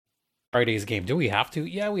Friday's game. Do we have to?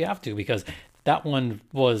 Yeah, we have to because that one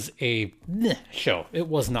was a show. It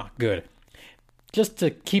was not good. Just to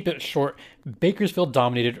keep it short, Bakersfield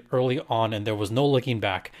dominated early on and there was no looking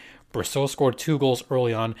back. Brousseau scored 2 goals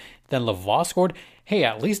early on, then Lavoie scored. Hey,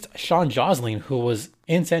 at least Sean Josling, who was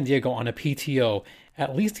in San Diego on a PTO,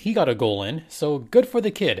 at least he got a goal in. So good for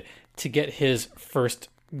the kid to get his first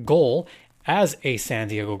goal as a San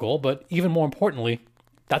Diego goal, but even more importantly,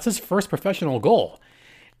 that's his first professional goal.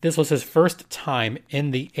 This was his first time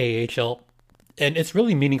in the AHL, and it's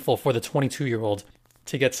really meaningful for the 22-year-old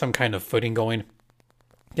to get some kind of footing going,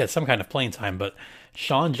 get some kind of playing time. But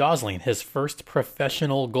Sean Josling, his first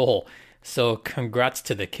professional goal. So congrats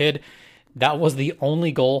to the kid. That was the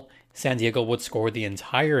only goal San Diego would score the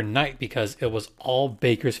entire night because it was all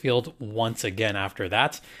Bakersfield once again after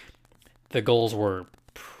that. The goals were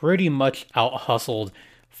pretty much out hustled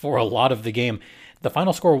for a lot of the game. The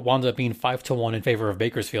final score wound up being 5-1 in favor of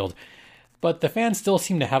Bakersfield, but the fans still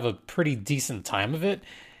seem to have a pretty decent time of it.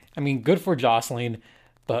 I mean, good for Josling,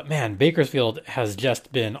 but man, Bakersfield has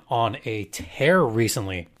just been on a tear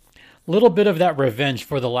recently. Little bit of that revenge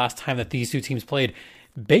for the last time that these two teams played.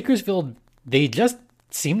 Bakersfield, they just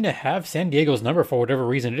seem to have San Diego's number for whatever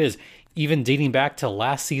reason it is, even dating back to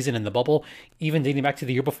last season in the bubble, even dating back to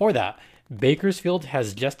the year before that. Bakersfield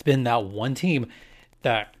has just been that one team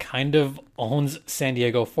that kind of owns San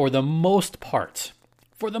Diego for the most part.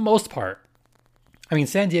 For the most part. I mean,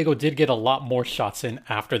 San Diego did get a lot more shots in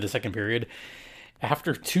after the second period.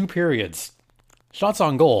 After 2 periods, shots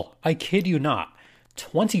on goal, I kid you not,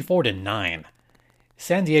 24-9.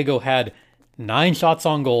 San Diego had 9 shots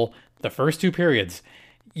on goal the first 2 periods.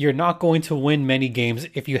 You're not going to win many games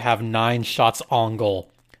if you have 9 shots on goal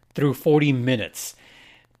through 40 minutes.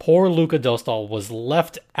 Poor Luka Dostal was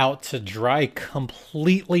left out to dry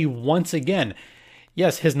completely once again.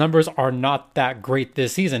 Yes, his numbers are not that great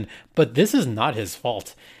this season, but this is not his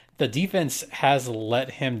fault. The defense has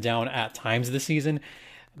let him down at times this season.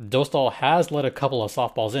 Dostal has let a couple of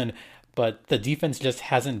softballs in, but the defense just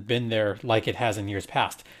hasn't been there like it has in years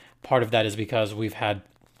past. Part of that is because we've had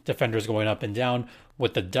defenders going up and down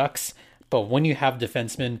with the Ducks, but when you have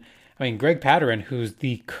defensemen, I mean, Greg Patterin, who's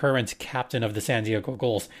the current captain of the San Diego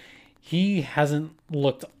Gulls, he hasn't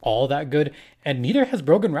looked all that good, and neither has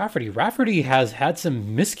Brogan Rafferty. Rafferty has had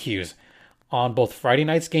some miscues on both Friday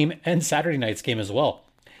night's game and Saturday night's game as well.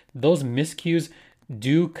 Those miscues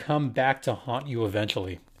do come back to haunt you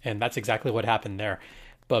eventually, and that's exactly what happened there.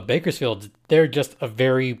 But Bakersfield, they're just a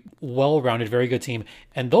very well-rounded, very good team,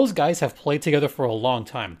 and those guys have played together for a long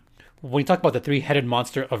time. When you talk about the three-headed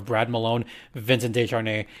monster of Brad Malone, Vincent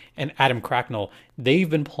Descharnais, and Adam Cracknell, they've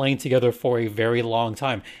been playing together for a very long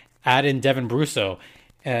time. Add in Devin Brousseau,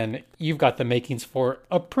 and you've got the makings for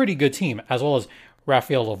a pretty good team, as well as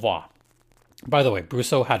Raphael Lavoie. By the way,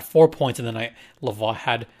 Brousseau had 4 points in the night. Lavoie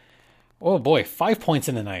had, 5 points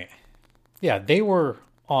in the night. Yeah, they were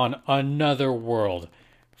on another world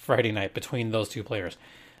Friday night between those two players.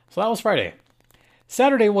 So that was Friday.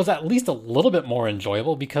 Saturday was at least a little bit more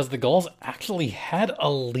enjoyable because the Gulls actually had a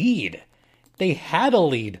lead. They had a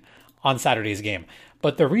lead on Saturday's game.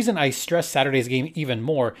 But the reason I stress Saturday's game even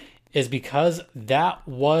more is because that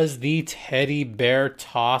was the teddy bear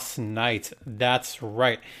toss night. That's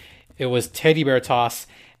right. It was teddy bear toss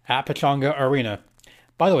at Pechanga Arena.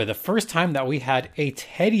 By the way, the first time that we had a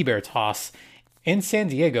teddy bear toss in San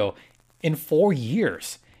Diego in 4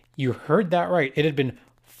 years. You heard that right. It had been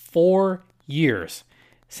 4 years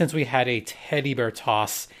since we had a teddy bear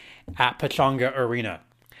toss at Pechanga Arena.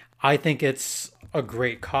 I think it's a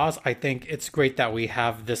great cause. I think it's great that we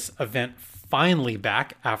have this event finally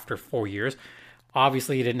back after 4 years.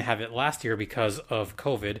 Obviously, you didn't have it last year because of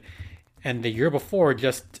COVID, and the year before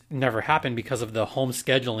just never happened because of the home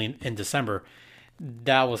scheduling in December.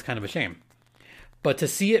 That was kind of a shame. But to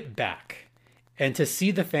see it back and to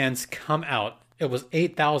see the fans come out, it was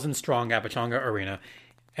 8,000 strong at Pechanga Arena,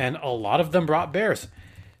 and a lot of them brought bears.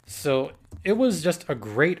 So it was just a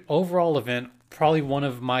great overall event, probably one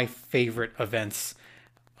of my favorite events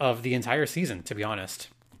of the entire season, to be honest.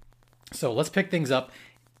 So let's pick things up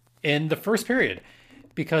in the first period,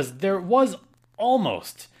 because there was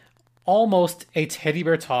almost a teddy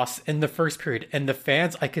bear toss in the first period, and the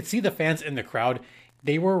fans, I could see the fans in the crowd,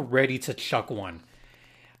 they were ready to chuck one.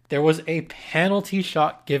 There was a penalty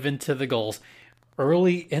shot given to the Gulls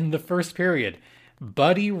early in the first period.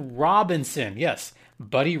 Buddy Robinson, yes,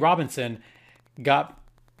 Buddy Robinson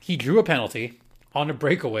he drew a penalty on a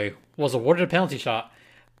breakaway, was awarded a penalty shot,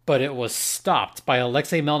 but it was stopped by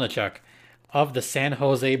Alexei Melnichuk of the San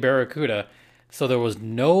Jose Barracuda. So there was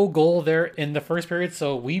no goal there in the first period,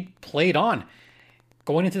 so we played on.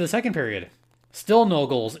 Going into the second period, Still no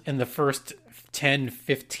goals in the first 10,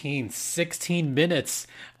 15, 16 minutes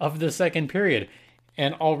of the second period.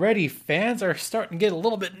 And already fans are starting to get a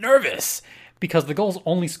little bit nervous because the Gulls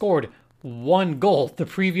only scored one goal the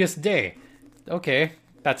previous day. Okay,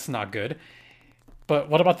 that's not good. But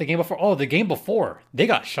what about the game before? Oh, the game before, they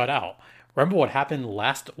got shut out. Remember what happened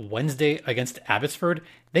last Wednesday against Abbotsford?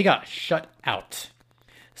 They got shut out.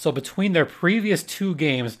 So between their previous two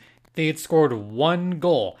games, they had scored one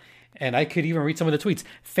goal. And I could even read some of the tweets.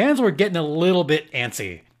 Fans were getting a little bit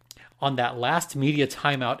antsy on that last media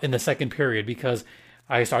timeout in the second period because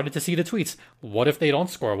I started to see the tweets. What if they don't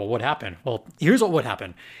score? Well, what happened? Well, here's what would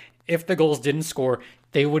happen. If the Gulls didn't score,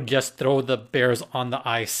 they would just throw the Bears on the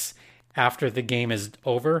ice after the game is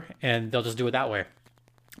over, and they'll just do it that way.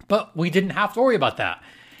 But we didn't have to worry about that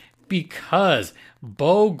because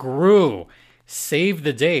Bo Grew saved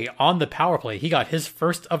the day on the power play. He got his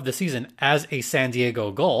first of the season as a San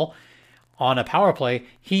Diego goal on a power play.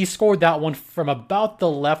 He scored that one from about the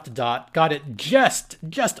left dot, got it just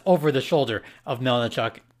over the shoulder of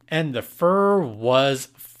Melnichuk, and the fur was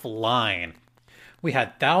flying. We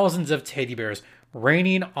had thousands of teddy bears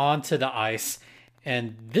raining onto the ice,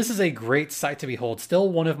 and this is a great sight to behold. Still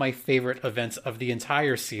one of my favorite events of the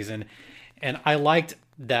entire season. And I liked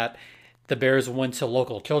that the Bears went to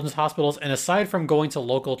local children's hospitals. And aside from going to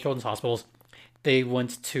local children's hospitals, they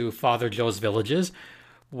went to Father Joe's Villages,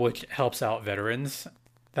 which helps out veterans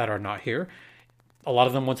that are not here. A lot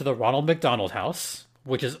of them went to the Ronald McDonald House,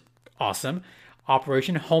 which is awesome.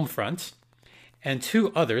 Operation Homefront, and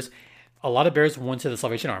two others. A lot of Bears went to the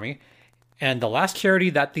Salvation Army. And the last charity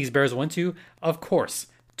that these Bears went to, of course,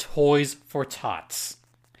 Toys for Tots.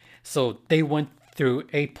 So they went through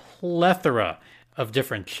a plethora of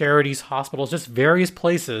different charities, hospitals, just various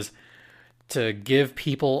places to give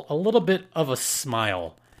people a little bit of a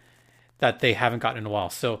smile that they haven't gotten in a while.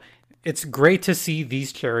 So it's great to see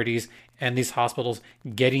these charities and these hospitals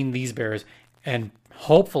getting these Bears and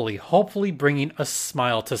hopefully bringing a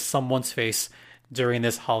smile to someone's face during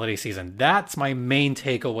this holiday season. That's my main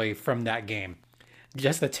takeaway from that game.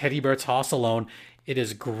 Just the teddy bear toss alone, it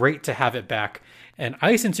is great to have it back. And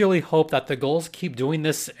I sincerely hope that the Gulls keep doing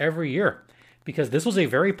this every year because this was a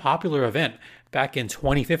very popular event back in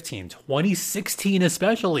 2015, 2016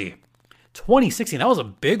 especially. 2016, that was a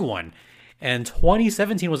big one. And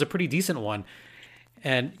 2017 was a pretty decent one.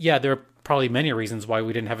 And yeah, there are probably many reasons why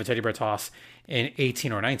we didn't have a teddy bear toss in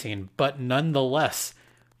 18 or 19, but nonetheless,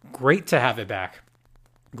 great to have it back.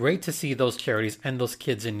 Great to see those charities and those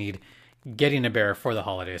kids in need getting a bear for the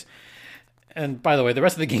holidays. And by the way, the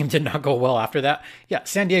rest of the game did not go well after that. Yeah,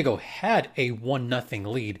 San Diego had a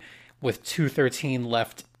 1-0 lead with 2:13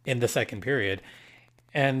 left in the second period.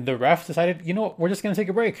 And the ref decided, you know what, we're just going to take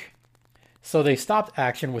a break. So they stopped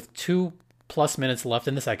action with 2+ minutes left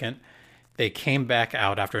in the second. They came back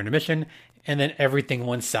out after intermission, and then everything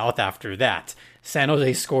went south after that. San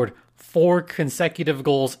Jose scored 4 consecutive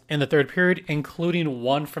goals in the third period, including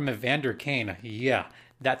one from Evander Kane. Yeah,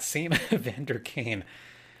 that same Evander Kane.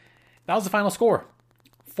 That was the final score.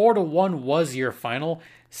 4-1 was your final.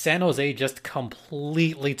 San Jose just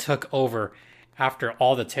completely took over after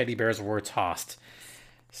all the teddy bears were tossed.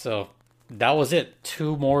 So that was it.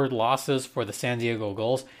 2 more losses for the San Diego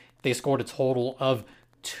Gulls. They scored a total of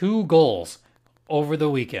 2 goals over the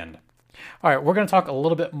weekend. All right, we're going to talk a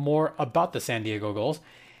little bit more about the San Diego Gulls,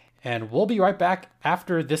 and we'll be right back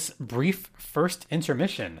after this brief first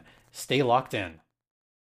intermission. Stay locked in.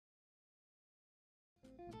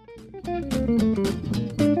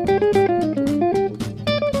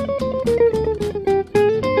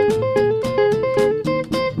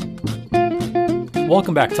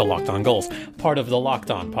 Welcome back to Locked On Gulls, part of the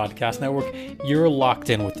Locked On Podcast Network. You're locked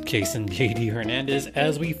in with Jason JD Hernandez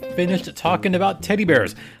as we finished talking about teddy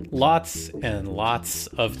bears. Lots and lots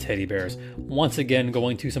of teddy bears. Once again,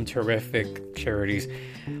 going to some terrific charities.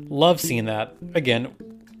 Love seeing that. Again,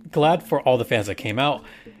 glad for all the fans that came out.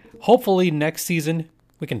 Hopefully next season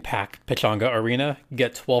we can pack Pechanga Arena,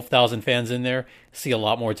 get 12,000 fans in there, see a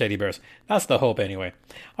lot more teddy bears. That's the hope anyway.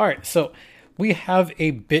 All right, so we have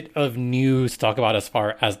a bit of news to talk about as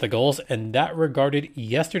far as the Gulls, and that regarded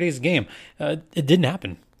yesterday's game. It didn't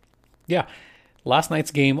happen. Yeah, last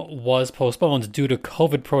night's game was postponed due to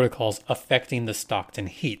COVID protocols affecting the Stockton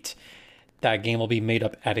Heat. That game will be made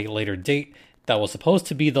up at a later date. That was supposed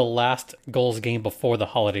to be the last Gulls game before the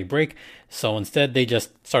holiday break, so instead they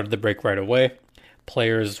just started the break right away.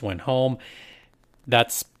 Players went home.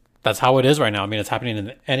 That's how it is right now. I mean, it's happening in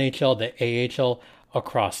the NHL, the AHL,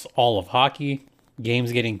 across all of hockey,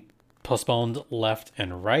 games getting postponed left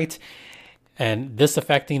and right, and this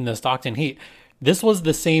affecting the Stockton Heat. This was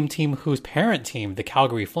the same team whose parent team, the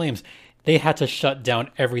Calgary Flames, they had to shut down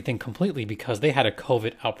everything completely because they had a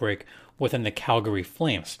COVID outbreak within the Calgary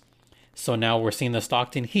Flames. So now we're seeing the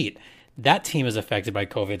Stockton Heat. That team is affected by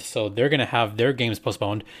COVID, so they're going to have their games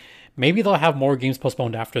postponed. Maybe they'll have more games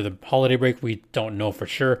postponed after the holiday break. We don't know for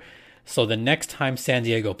sure. So the next time San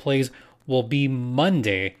Diego plays will be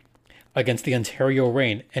Monday against the Ontario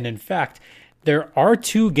Reign. And in fact, there are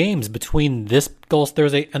 2 games between this Gulls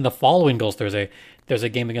Thursday and the following Gulls Thursday. There's a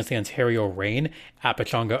game against the Ontario Reign at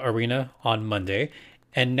Pechanga Arena on Monday.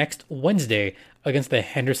 And next Wednesday against the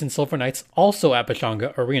Henderson Silver Knights, also at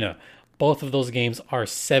Pechanga Arena. Both of those games are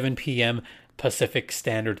 7 p.m. Pacific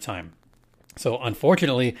Standard Time. So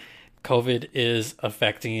unfortunately, COVID is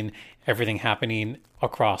affecting everything happening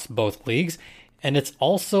across both leagues. And it's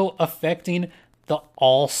also affecting the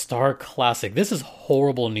All-Star Classic. This is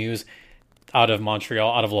horrible news out of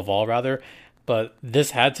Montreal, out of Laval rather, but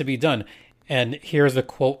this had to be done. And here's a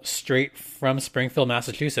quote straight from Springfield,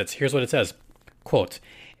 Massachusetts. Here's what it says. Quote,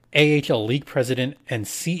 AHL League President and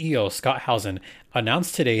CEO Scott Housen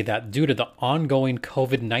announced today that due to the ongoing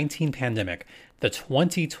COVID-19 pandemic, the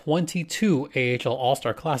 2022 AHL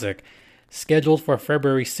All-Star Classic, scheduled for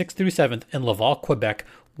February 6th through 7th in Laval, Quebec,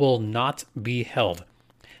 will not be held.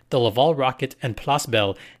 The Laval Rocket and Place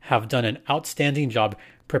Belle have done an outstanding job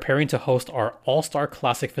preparing to host our All-Star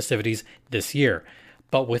Classic festivities this year.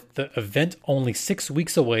 But with the event only 6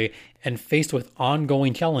 weeks away and faced with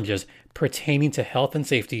ongoing challenges pertaining to health and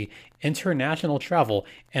safety, international travel,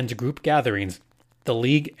 and group gatherings, the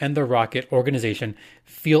League and the Rocket organization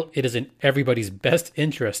feel it is in everybody's best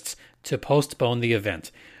interests to postpone the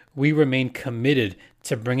event. We remain committed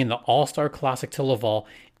to bringing the All-Star Classic to Laval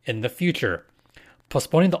in the future.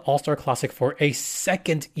 Postponing the All-Star Classic for a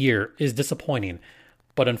second year is disappointing,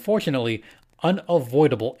 but unfortunately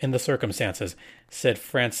unavoidable in the circumstances, said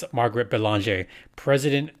France Margaret Belanger,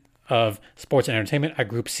 president of Sports and Entertainment at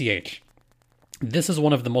Group CH. This is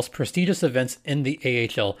one of the most prestigious events in the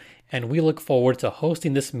AHL, and we look forward to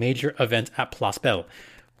hosting this major event at Place Belle.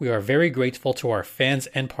 We are very grateful to our fans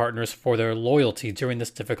and partners for their loyalty during this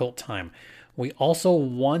difficult time. We also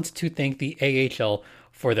want to thank the AHL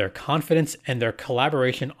for their confidence and their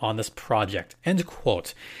collaboration on this project. End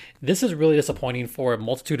quote. This is really disappointing for a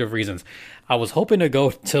multitude of reasons. I was hoping to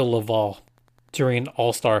go to Laval during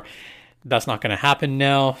All-Star. That's not going to happen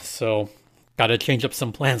now, so got to change up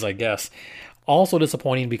some plans, I guess. Also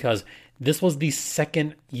disappointing because this was the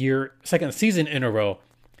second season in a row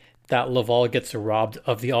that Laval gets robbed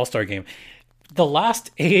of the All-Star game. The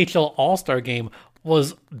last AHL All-Star game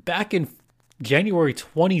was back in January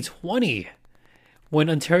 2020 when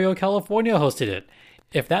Ontario, California hosted it.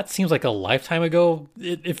 If that seems like a lifetime ago,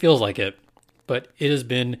 it feels like it. But it has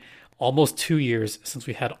been almost 2 years since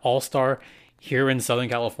we had All-Star here in Southern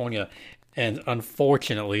California. And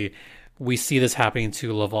unfortunately, we see this happening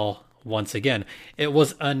to Laval once again. It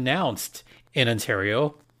was announced in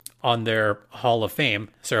Ontario on their Hall of Fame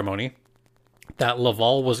ceremony that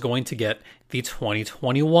Laval was going to get the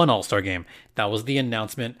 2021 All-Star game. That was the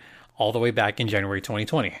announcement all the way back in January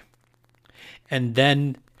 2020. And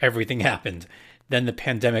then everything happened. Then the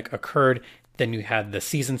pandemic occurred. Then you had the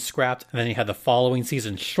season scrapped. And then you had the following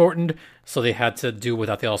season shortened. So they had to do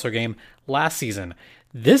without the All-Star game last season.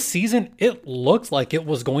 This season, it looked like it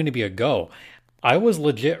was going to be a go. I was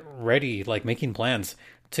legit ready, like making plans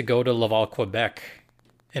to go to Laval, Quebec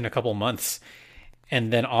in a couple months.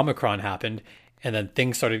 And then Omicron happened. And then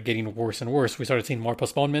things started getting worse and worse. We started seeing more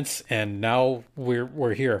postponements. And now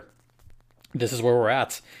we're here. This is where we're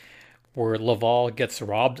at, where Laval gets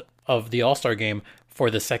robbed of the All-Star game for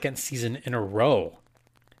the second season in a row.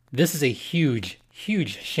 This is a huge,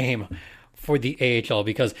 huge shame for the AHL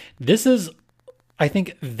because this is, I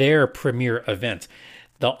think, their premier event.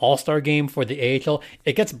 The All-Star game for the AHL,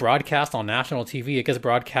 it gets broadcast on national TV. It gets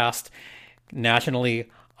broadcast nationally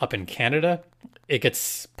up in Canada. It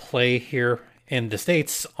gets play here in the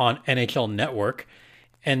States on NHL Network.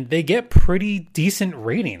 And they get pretty decent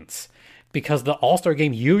ratings because the All-Star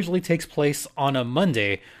game usually takes place on a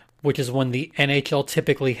Monday, which is when the NHL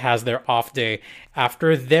typically has their off day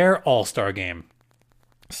after their All-Star game.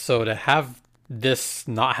 So to have this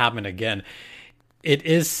not happen again, it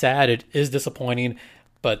is sad, it is disappointing,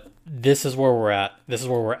 but this is where we're at. This is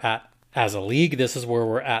where we're at as a league. This is where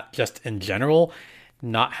we're at just in general,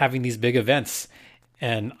 not having these big events.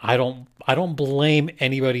 And I don't blame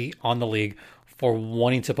anybody on the league for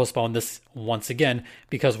wanting to postpone this once again,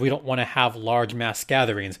 because we don't want to have large mass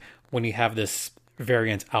gatherings when you have this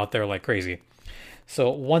variant out there like crazy. So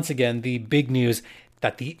once again, the big news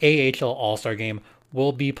that the AHL All-Star game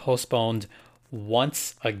will be postponed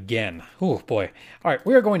once again. Oh boy. All right,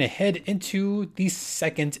 we are going to head into the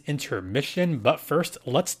second intermission, but first,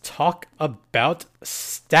 let's talk about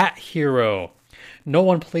Stat Hero. No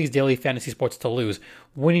one plays daily fantasy sports to lose.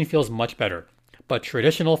 Winning feels much better. But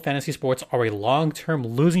traditional fantasy sports are a long-term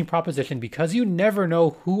losing proposition because you never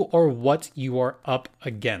know who or what you are up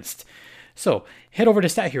against. So head over to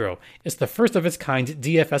Stat Hero. It's the first of its kind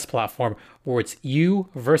DFS platform where it's you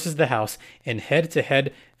versus the house in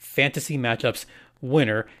head-to-head fantasy matchups,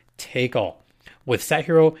 winner take all. With Stat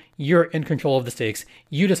Hero, you're in control of the stakes.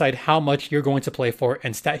 You decide how much you're going to play for,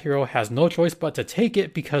 and Stat Hero has no choice but to take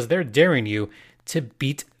it because they're daring you to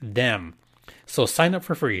beat them. So sign up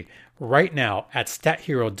for free right now at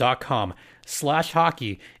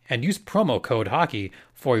stathero.com/hockey and use promo code hockey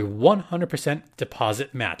for a 100%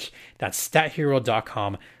 deposit match. That's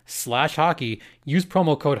stathero.com/hockey. Use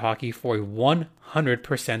promo code hockey for a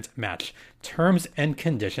 100% match. Terms and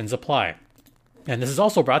conditions apply. And this is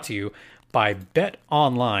also brought to you by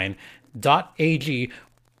betonline.ag,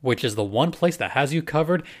 which is the one place that has you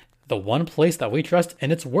covered, the one place that we trust,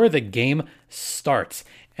 and it's where the game starts.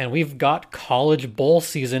 And we've got college bowl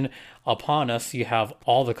season upon us. You have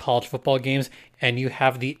all the college football games, and you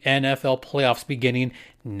have the NFL playoffs beginning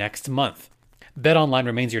next month. BetOnline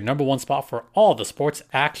remains your number one spot for all the sports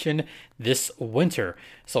action this winter.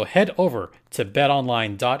 So head over to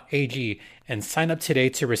betonline.ag and sign up today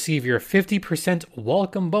to receive your 50%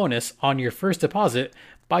 welcome bonus on your first deposit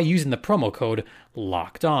by using the promo code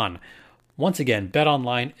LOCKEDON. Once again,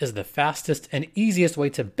 BetOnline is the fastest and easiest way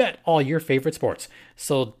to bet all your favorite sports.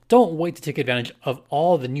 So don't wait to take advantage of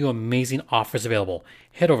all the new amazing offers available.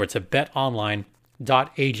 Head over to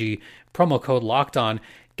betonline.ag. Promo code LOCKEDON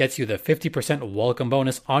gets you the 50% welcome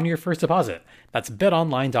bonus on your first deposit. That's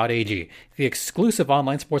betonline.ag, the exclusive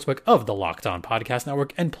online sportsbook of the Locked On Podcast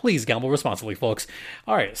Network. And please gamble responsibly, folks.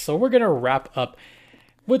 All right, so we're going to wrap up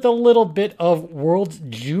with a little bit of World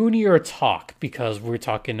Junior talk because we're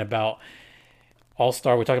talking about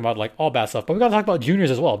All-Star, we're talking about like all bad stuff, but we got to talk about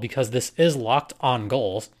juniors as well because this is Locked On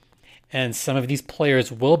Goals, and some of these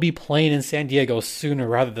players will be playing in San Diego sooner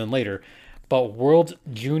rather than later. But World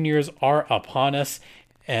Juniors are upon us,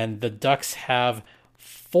 and the Ducks have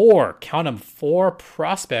four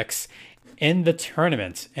prospects in the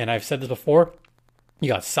tournament. And I've said this before, you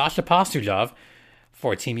got Sasha Pastujov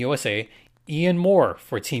for Team USA, Ian Moore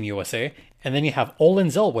for Team USA, and then you have Olin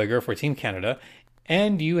Zellweger for Team Canada,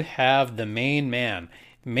 and you have the main man,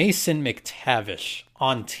 Mason McTavish,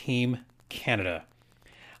 on Team Canada.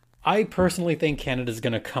 I personally think Canada's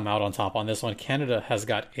going to come out on top on this one. Canada has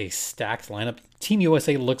got a stacked lineup. Team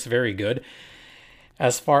USA looks very good.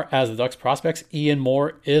 As far as the Ducks prospects, Ian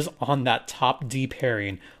Moore is on that top D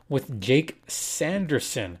pairing with Jake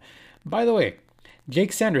Sanderson. By the way,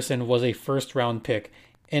 Jake Sanderson was a first-round pick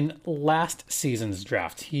in last season's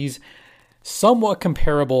draft. He's somewhat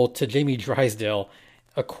comparable to Jamie Drysdale,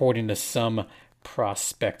 according to some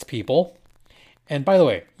prospect people. And by the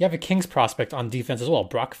way, you have a Kings prospect on defense as well,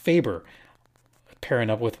 Brock Faber, pairing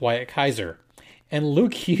up with Wyatt Kaiser. And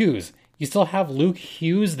Luke Hughes. You still have Luke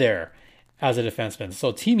Hughes there as a defenseman.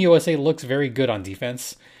 So Team USA looks very good on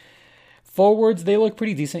defense. Forwards, they look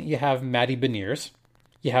pretty decent. You have Matty Beniers.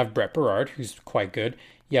 You have Brett Berard, who's quite good.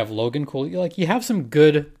 You have Logan Cooley. You have some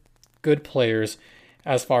good players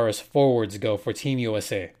as far as forwards go for Team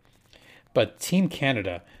USA. But Team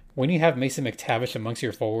Canada, when you have Mason McTavish amongst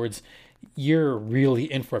your forwards, you're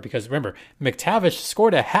really in for it. Because remember, McTavish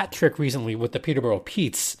scored a hat trick recently with the Peterborough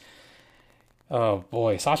Petes. Oh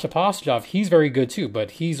boy, Sasha Pastujov, he's very good too,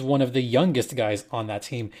 but he's one of the youngest guys on that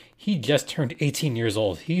team. He just turned 18 years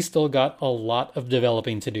old. He's still got a lot of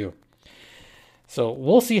developing to do. So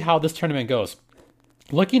we'll see how this tournament goes.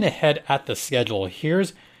 Looking ahead at the schedule,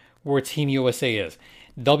 here's where Team USA is.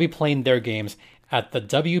 They'll be playing their games at the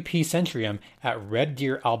WP Centrium at Red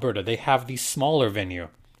Deer, Alberta. They have the smaller venue.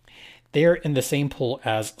 They're in the same pool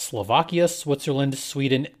as Slovakia, Switzerland,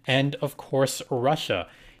 Sweden, and of course Russia.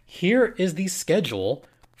 Here is the schedule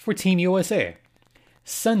for Team USA.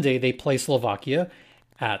 Sunday, they play Slovakia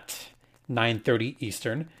at 9:30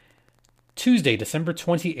 Eastern. Tuesday, December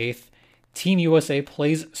 28th, Team USA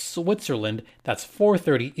plays Switzerland. That's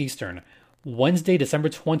 4:30 Eastern. Wednesday, December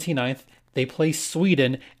 29th, they play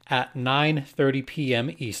Sweden at 9:30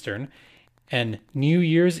 p.m. Eastern. And New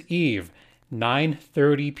Year's Eve,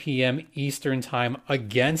 9:30 p.m. Eastern time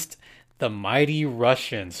against the mighty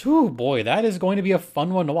Russians. Ooh, boy, that is going to be a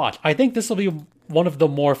fun one to watch. I think this will be one of the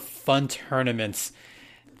more fun tournaments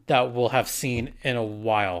that we'll have seen in a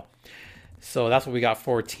while. So that's what we got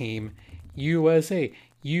for Team USA.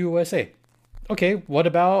 USA. Okay, what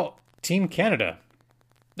about Team Canada?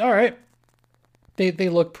 All right. they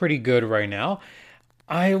look pretty good right now.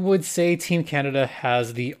 I would say Team Canada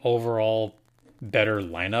has the overall better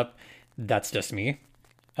lineup. That's just me.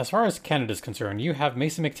 As far as Canada's concerned, you have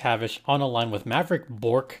Mason McTavish on a line with Maverick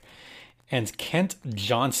Bourque and Kent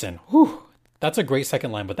Johnson. Whew, that's a great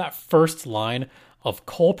second line, but that first line of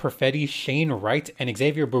Cole Perfetti, Shane Wright, and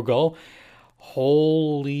Xavier Bourgault,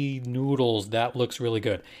 holy noodles, that looks really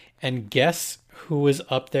good. And guess who is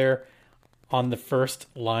up there on the first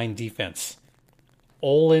line defense?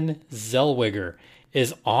 Olen Zellweger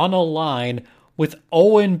is on a line with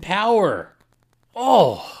Owen Power.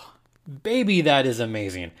 Oh, baby, that is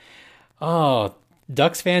amazing. Oh,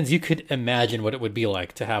 Ducks fans, you could imagine what it would be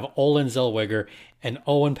like to have Olen Zellweger and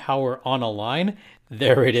Owen Power on a line.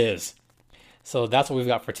 There it is. So that's what we've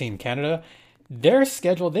got for Team Canada. Their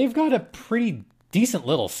schedule, they've got a pretty decent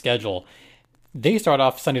little schedule. They start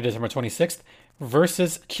off Sunday, December 26th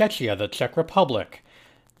versus Czechia, the Czech Republic.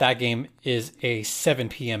 That game is a 7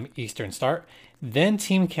 p.m. Eastern start. Then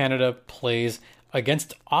Team Canada plays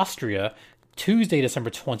against Austria Tuesday, December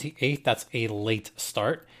 28th. That's a late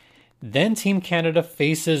start. Then Team Canada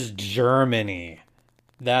faces Germany.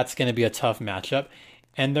 That's going to be a tough matchup.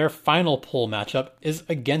 And their final pool matchup is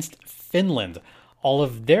against Finland. All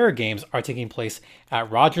of their games are taking place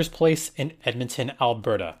at Rogers Place in Edmonton,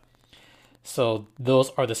 Alberta. So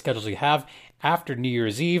those are the schedules we have. After New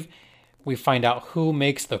Year's Eve, we find out who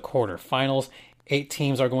makes the quarterfinals. 8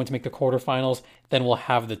 teams are going to make the quarterfinals. Then we'll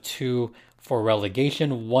have the 2 for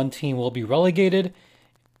relegation. 1 team will be relegated.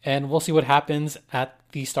 And we'll see what happens at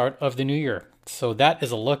the start of the new year. So that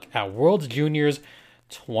is a look at World Juniors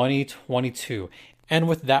 2022. And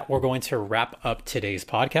with that, we're going to wrap up today's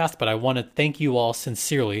podcast. But I want to thank you all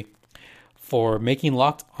sincerely for making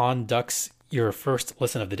Locked On Ducks your first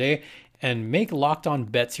listen of the day, and make Locked On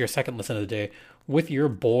Bets your second listen of the day with your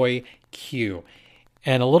boy Q.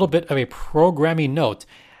 And a little bit of a programming note.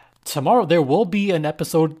 Tomorrow, there will be an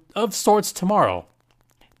episode of sorts tomorrow.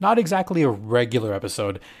 Not exactly a regular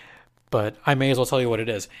episode, but I may as well tell you what it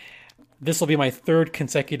is. This will be my 3rd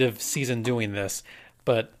consecutive season doing this,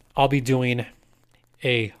 but I'll be doing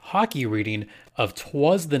a hockey reading of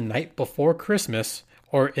 'Twas the Night Before Christmas,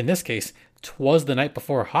 or in this case, 'Twas the Night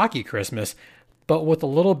Before Hockey Christmas, but with a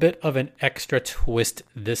little bit of an extra twist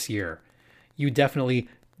this year. You definitely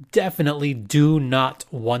do not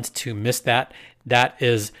want to miss that. That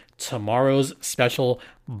is tomorrow's special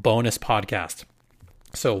bonus podcast.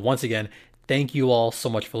 So once again, thank you all so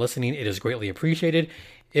much for listening. It is greatly appreciated.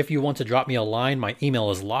 If you want to drop me a line, my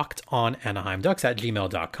email is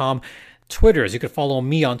lockedonanaheimducks@gmail.com. Twitters, you can follow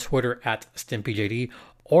me on Twitter at StimpyJD,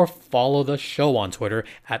 or follow the show on Twitter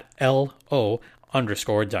at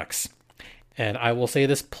LO_Ducks. And I will say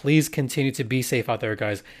this, please continue to be safe out there,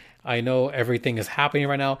 guys. I know everything is happening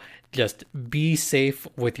right now. Just be safe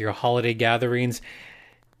with your holiday gatherings.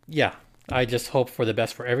 Yeah, I just hope for the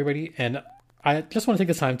best for everybody. And I just want to take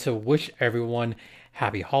this time to wish everyone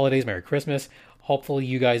happy holidays, Merry Christmas. Hopefully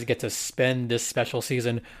you guys get to spend this special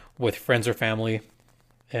season with friends or family.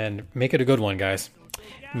 And make it a good one, guys.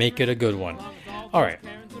 Make it a good one. All right.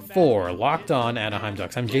 For Locked On Anaheim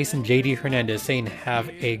Ducks, I'm Jason JD Hernandez saying have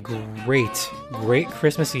a great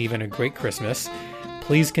Christmas Eve and a great Christmas.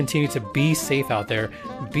 Please continue to be safe out there.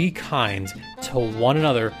 Be kind to one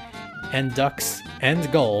another. And Ducks and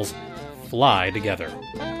Gulls fly together.